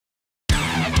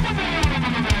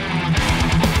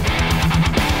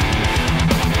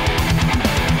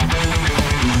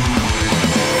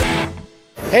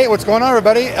Hey, what's going on,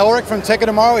 everybody? Elric from Tech of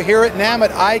Tomorrow here at NAMM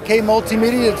at IK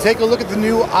Multimedia to take a look at the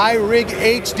new iRig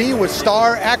HD with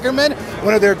Star Ackerman,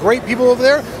 one of their great people over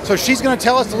there. So she's going to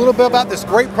tell us a little bit about this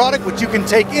great product which you can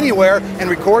take anywhere and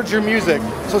record your music.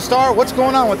 So Star, what's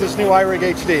going on with this new iRig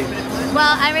HD?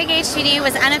 Well, iRig HD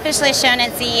was unofficially shown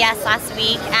at CES last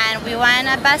week, and we won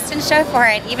a Best in Show for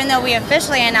it, even though we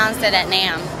officially announced it at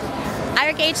NAMM.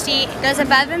 iRig HD goes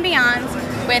above and beyond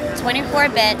with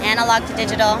 24-bit analog to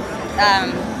digital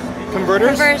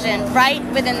conversion right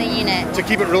within the unit. To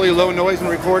keep it really low noise and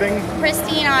recording?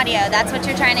 Pristine audio, that's what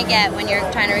you're trying to get when you're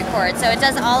trying to record. So it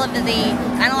does all of the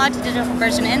analog to digital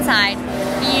conversion inside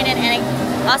the unit, and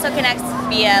it also connects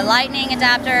via lightning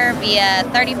adapter, via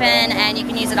 30-pin, and you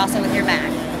can use it also with your Mac.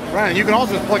 Right, and you can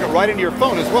also just plug it right into your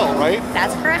phone as well, right?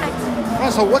 That's correct.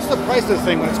 So what's the price of this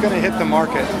thing when it's going to hit the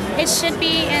market? It should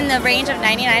be in the range of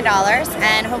 $99,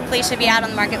 and hopefully should be out on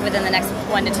the market within the next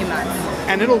 1 to 2 months.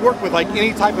 And it'll work with like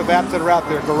any type of apps that are out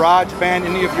there, GarageBand,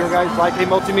 any of your guys IK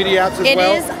Multimedia apps as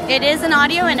well? It is an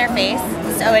audio interface,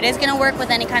 so it is going to work with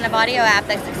any kind of audio app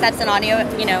that accepts an audio,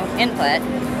 input.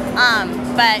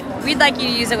 But we'd like you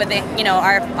to use it with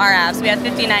our apps. We have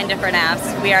 59 different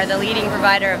apps. We are the leading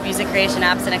provider of music creation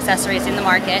apps and accessories in the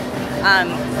market.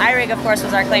 iRig, of course,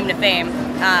 was our claim to fame,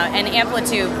 and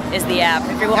Amplitude is the app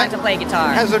if you want to play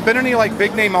guitar. Has there been any like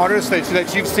big name artists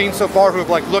that you've seen so far who have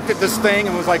like looked at this thing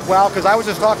and was like, wow? Because I was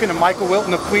just talking to Michael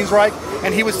Wilton of Queensryche,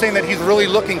 and he was saying that he's really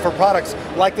looking for products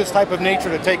like this type of nature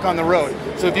to take on the road.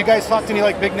 So if you guys talk to any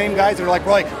like big name guys that are like,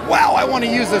 wow, I want to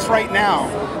use this right now.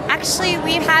 Actually,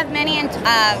 we've had many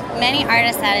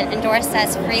artists that endorsed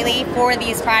us freely for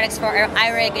these products for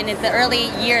iRig, and in the early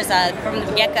years from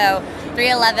the get-go,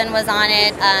 311 was on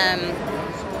it.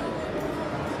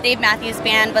 Dave Matthews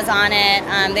Band was on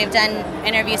it. They've done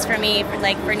interviews for me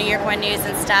for New York One News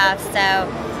and stuff.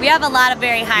 So we have a lot of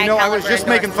very high caliber I was just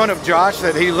making fun of Josh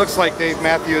that he looks like Dave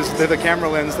Matthews to the camera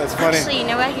lens. That's funny. Actually, you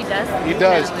know what? He does. He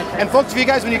does. And folks, when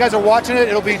you guys are watching it,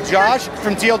 it'll be Josh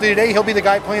from TLD Today. He'll be the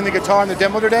guy playing the guitar in the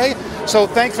demo today. So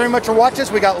thanks very much for watching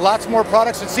us. We got lots more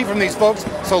products to see from these folks.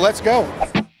 So let's go.